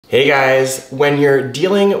Hey guys, when you're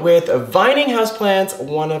dealing with vining houseplants,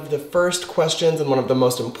 one of the first questions and one of the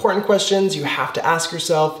most important questions you have to ask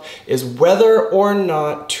yourself is whether or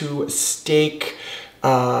not to stake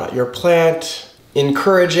your plant.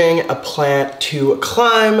 Encouraging a plant to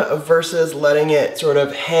climb versus letting it sort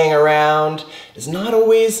of hang around is not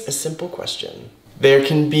always a simple question. There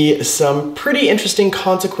can be some pretty interesting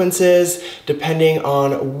consequences depending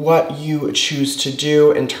on what you choose to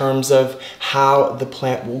do in terms of how the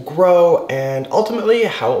plant will grow and ultimately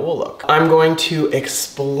how it will look. I'm going to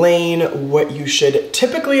explain what you should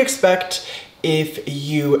typically expect if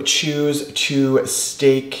you choose to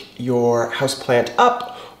stake your houseplant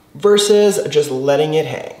up versus just letting it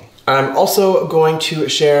hang. I'm also going to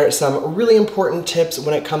share some really important tips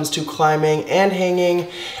when it comes to climbing and hanging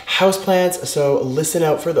houseplants, so listen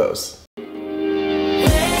out for those.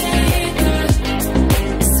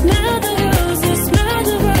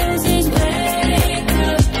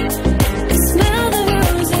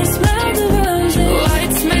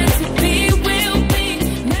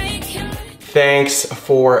 Thanks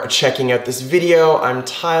for checking out this video. I'm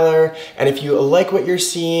Tyler, and if you like what you're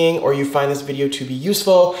seeing or you find this video to be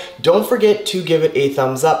useful, don't forget to give it a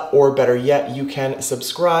thumbs up, or better yet, you can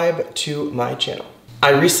subscribe to my channel. I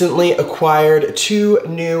recently acquired two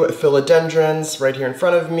new philodendrons right here in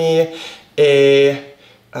front of me, a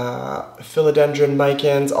Philodendron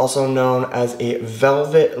Micans, also known as a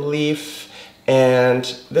velvet leaf, and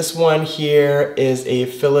this one here is a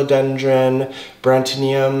Philodendron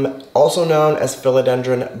Brandtianum, also known as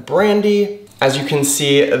Philodendron Brandtianum. As you can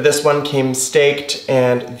see, this one came staked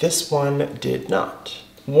and this one did not.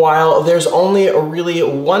 While there's only really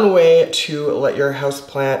one way to let your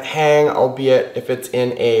houseplant hang, albeit if it's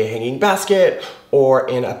in a hanging basket or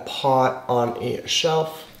in a pot on a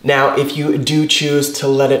shelf. Now, if you do choose to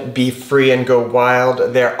let it be free and go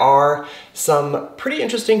wild, there are some pretty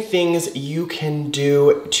interesting things you can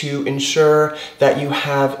do to ensure that you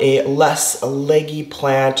have a less leggy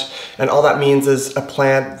plant. And all that means is a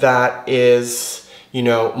plant that is, you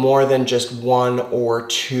know, more than just one or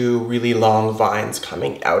two really long vines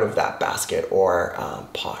coming out of that basket or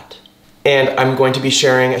pot. And I'm going to be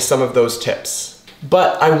sharing some of those tips.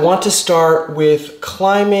 But I want to start with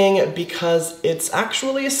climbing because it's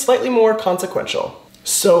actually slightly more consequential.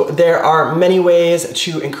 So there are many ways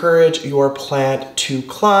to encourage your plant to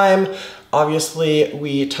climb. Obviously,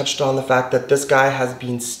 we touched on the fact that this guy has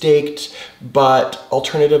been staked, but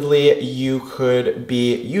alternatively, you could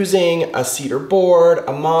be using a cedar board,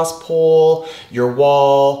 a moss pole, your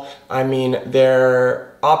wall. I mean,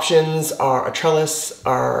 their options are a trellis,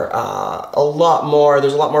 are a lot more.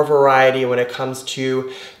 There's a lot more variety when it comes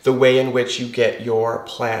to the way in which you get your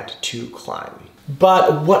plant to climb.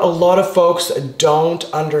 But what a lot of folks don't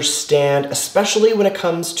understand, especially when it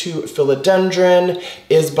comes to philodendron,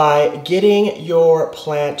 is by getting your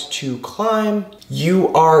plant to climb, you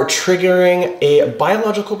are triggering a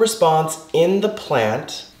biological response in the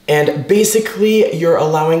plant, and basically you're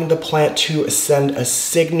allowing the plant to send a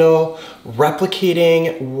signal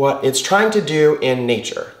replicating what it's trying to do in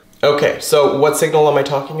nature. Okay, so what signal am I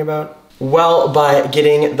talking about? Well, by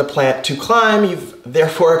getting the plant to climb, you've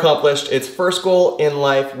therefore accomplished its first goal in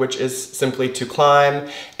life, which is simply to climb,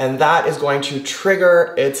 and that is going to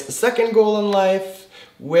trigger its second goal in life,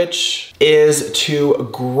 which is to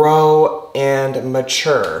grow and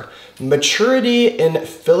mature. Maturity in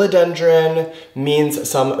philodendron means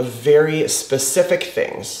some very specific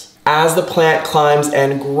things. As the plant climbs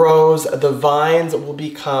and grows, the vines will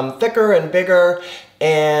become thicker and bigger,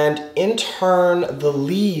 and in turn, the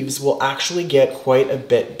leaves will actually get quite a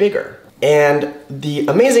bit bigger. And the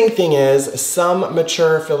amazing thing is, some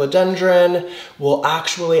mature philodendron will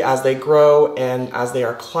actually, as they grow and as they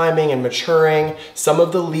are climbing and maturing, some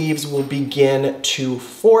of the leaves will begin to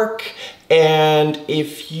fork. And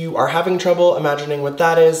if you are having trouble imagining what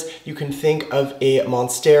that is, you can think of a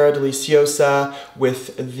Monstera deliciosa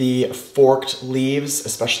with the forked leaves,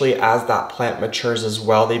 especially as that plant matures as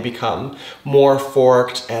well. They become more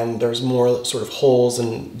forked and there's more sort of holes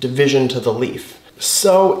and division to the leaf.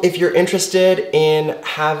 So if you're interested in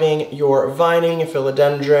having your vining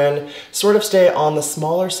philodendron sort of stay on the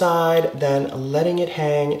smaller side, then letting it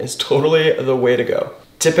hang is totally the way to go.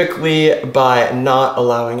 Typically, by not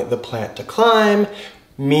allowing the plant to climb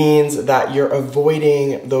means that you're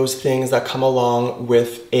avoiding those things that come along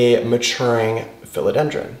with a maturing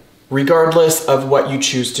philodendron. Regardless of what you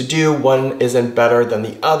choose to do, one isn't better than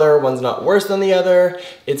the other, one's not worse than the other.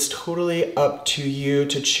 It's totally up to you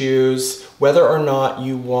to choose whether or not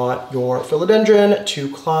you want your philodendron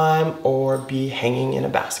to climb or be hanging in a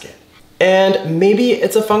basket. And maybe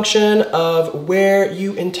it's a function of where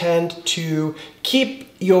you intend to keep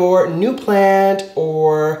your new plant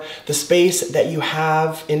or the space that you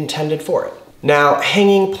have intended for it. Now,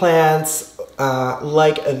 hanging plants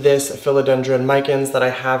like this Philodendron Micans that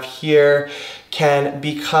I have here can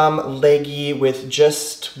become leggy with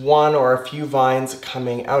just one or a few vines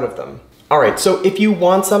coming out of them. All right, so if you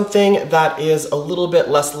want something that is a little bit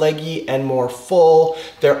less leggy and more full,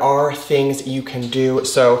 there are things you can do.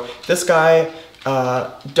 So this guy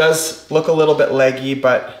does look a little bit leggy,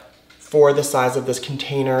 but for the size of this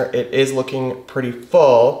container, it is looking pretty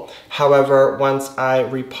full. However, once I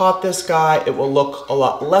repot this guy, it will look a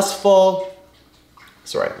lot less full.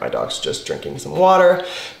 Sorry, my dog's just drinking some water.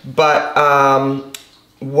 But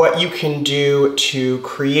what you can do to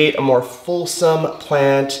create a more fulsome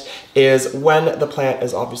plant is when the plant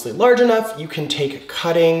is obviously large enough, you can take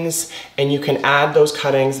cuttings and you can add those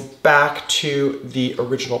cuttings back to the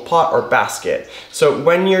original pot or basket. So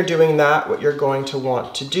when you're doing that, what you're going to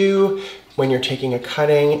want to do when you're taking a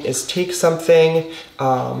cutting is take something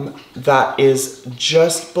that is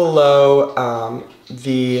just below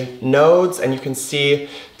the nodes, and you can see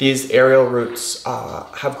these aerial roots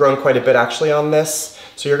have grown quite a bit actually on this.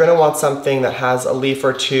 So you're gonna want something that has a leaf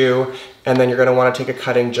or two, and then you're gonna wanna take a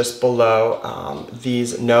cutting just below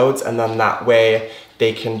these nodes, and then that way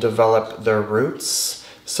they can develop their roots.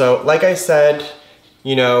 So like I said,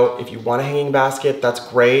 you know, if you want a hanging basket, that's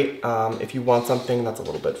great. If you want something that's a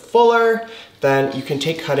little bit fuller, then you can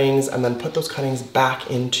take cuttings and then put those cuttings back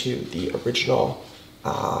into the original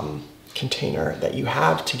container that you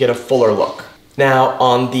have to get a fuller look. Now,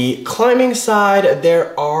 on the climbing side,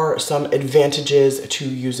 there are some advantages to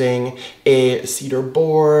using a cedar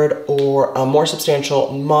board or a more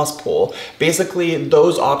substantial moss pole. Basically,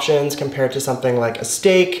 those options compared to something like a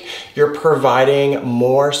stake, you're providing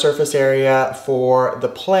more surface area for the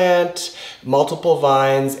plant, multiple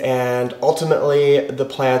vines, and ultimately the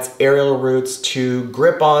plant's aerial roots to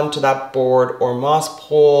grip onto that board or moss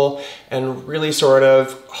pole and really sort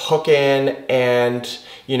of hook in, and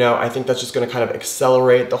you know, I think that's just gonna kind of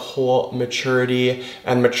accelerate the whole maturity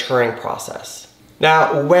and maturing process.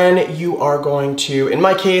 Now, when you are going to, in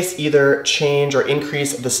my case, either change or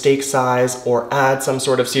increase the stake size or add some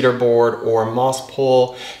sort of cedar board or moss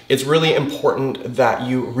pole, it's really important that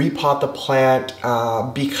you repot the plant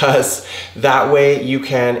because that way you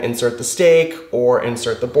can insert the stake or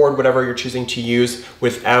insert the board, whatever you're choosing to use,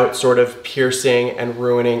 without sort of piercing and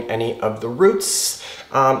ruining any of the roots.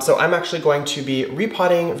 So I'm actually going to be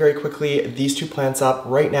repotting very quickly these two plants up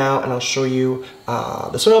right now, and I'll show you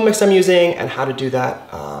the soil mix I'm using and how to do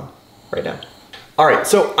that right now. All right,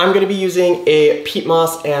 so I'm gonna be using a peat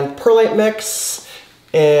moss and perlite mix,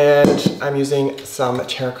 and I'm using some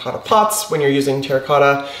terracotta pots. When you're using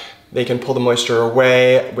terracotta, they can pull the moisture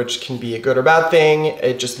away, which can be a good or bad thing.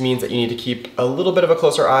 It just means that you need to keep a little bit of a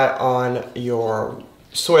closer eye on your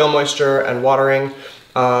soil moisture and watering.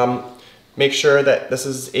 Make sure that this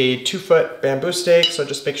is a 2-foot bamboo stake, so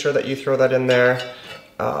just make sure that you throw that in there.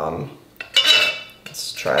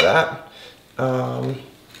 Let's try that.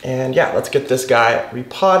 And yeah, let's get this guy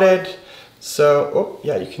repotted. So, oh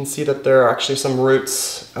yeah, you can see that there are actually some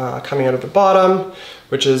roots coming out of the bottom,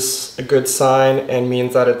 which is a good sign and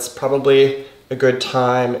means that it's probably a good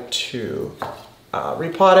time to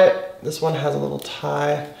repot it. This one has a little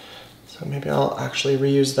tie, so maybe I'll actually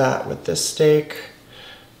reuse that with this stake.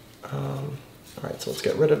 All right, so let's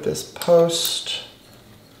get rid of this post.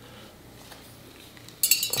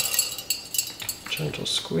 Gentle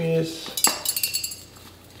squeeze.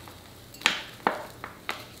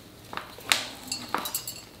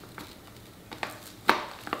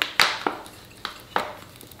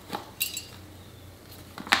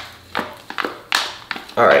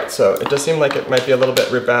 All right, so it does seem like it might be a little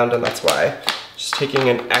bit root bound, and that's why. Just taking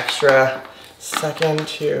an extra second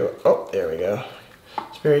to, oh, there we go.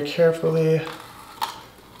 Just very carefully.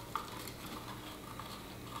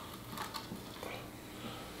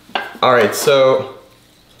 All right, so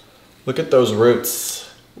look at those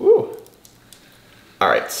roots. Woo. All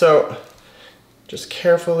right, so just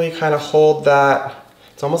carefully kind of hold that.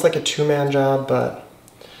 It's almost like a two-man job, but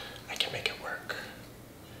I can make it work.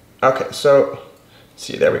 Okay, so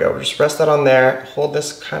see, there we go. Just rest that on there. Hold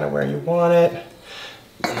this kind of where you want it.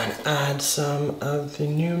 And then add some of the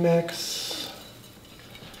new mix.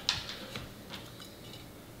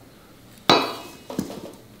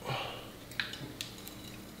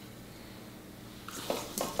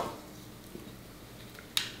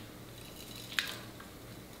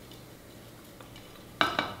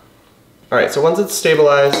 All right, so once it's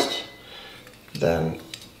stabilized, then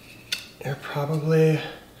you're probably,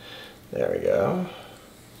 there we go.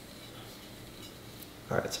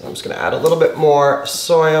 All right, so I'm just gonna add a little bit more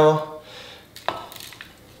soil.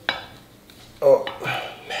 Oh,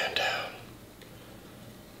 man down.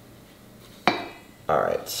 All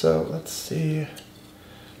right, so let's see.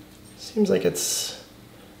 Seems like it's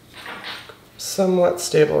somewhat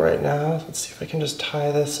stable right now. Let's see if I can just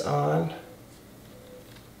tie this on.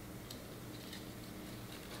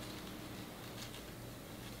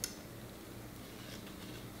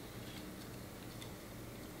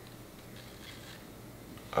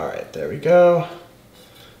 All right, there we go.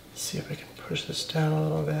 Let's see if I can push this down a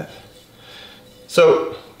little bit.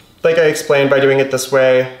 So, like I explained, by doing it this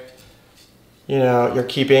way, you know, you're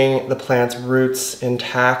keeping the plant's roots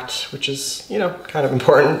intact, which is, you know, kind of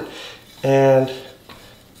important. And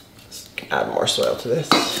let's add more soil to this.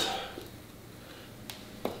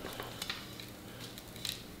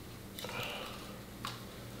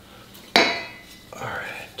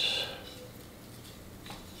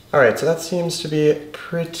 All right, so that seems to be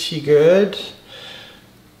pretty good.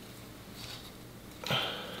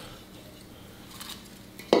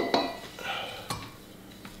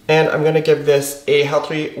 And I'm gonna give this a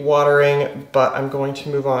healthy watering, but I'm going to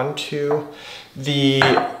move on to the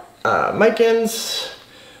Micans.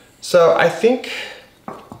 So I think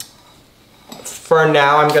for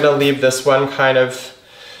now, I'm gonna leave this one kind of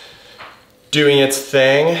doing its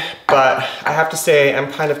thing, but I have to say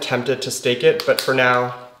I'm kind of tempted to stake it, but for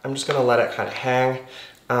now, I'm just gonna let it kind of hang.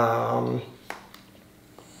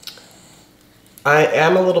 I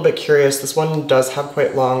am a little bit curious. This one does have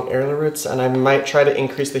quite long aerial roots, and I might try to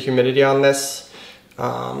increase the humidity on this.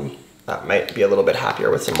 That might be a little bit happier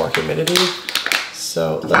with some more humidity.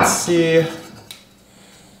 So let's see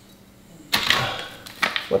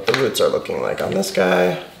what the roots are looking like on this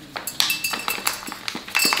guy.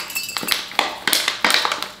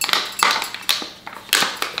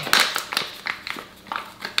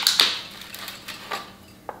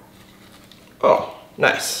 Oh,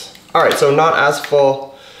 nice. All right, so not as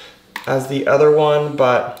full as the other one,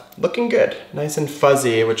 but looking good. Nice and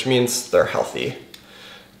fuzzy, which means they're healthy.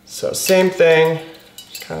 So same thing,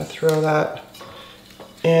 just kind of throw that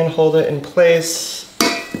in, hold it in place,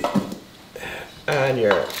 add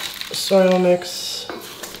your soil mix.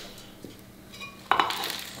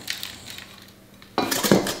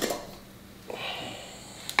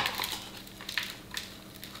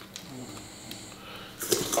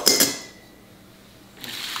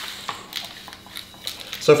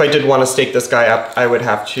 So if I did want to stake this guy up, I would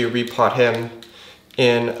have to repot him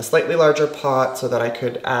in a slightly larger pot so that I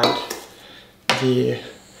could add the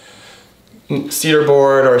cedar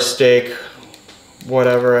board or stake,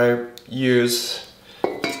 whatever I use.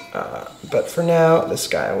 But for now, this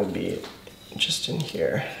guy will be just in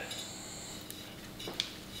here.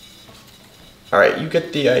 All right, you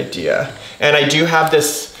get the idea. And I do have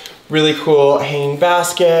this really cool hanging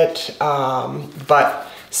basket, but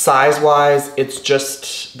size-wise, it's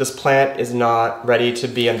just, this plant is not ready to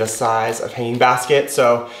be in the size of hanging basket,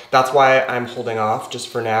 so that's why I'm holding off just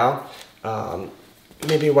for now.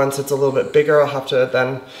 Maybe once it's a little bit bigger, I'll have to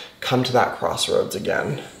then come to that crossroads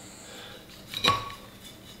again.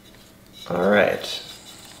 All right,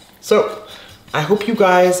 so I hope you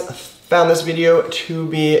guys found this video to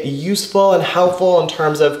be useful and helpful in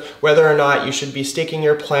terms of whether or not you should be staking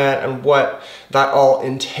your plant and what that all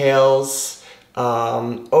entails.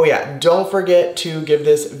 Oh yeah, don't forget to give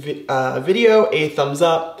this video a thumbs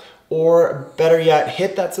up, or better yet,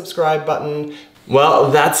 hit that subscribe button. Well,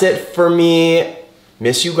 that's it for me.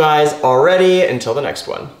 Miss you guys already. Until the next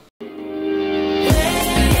one.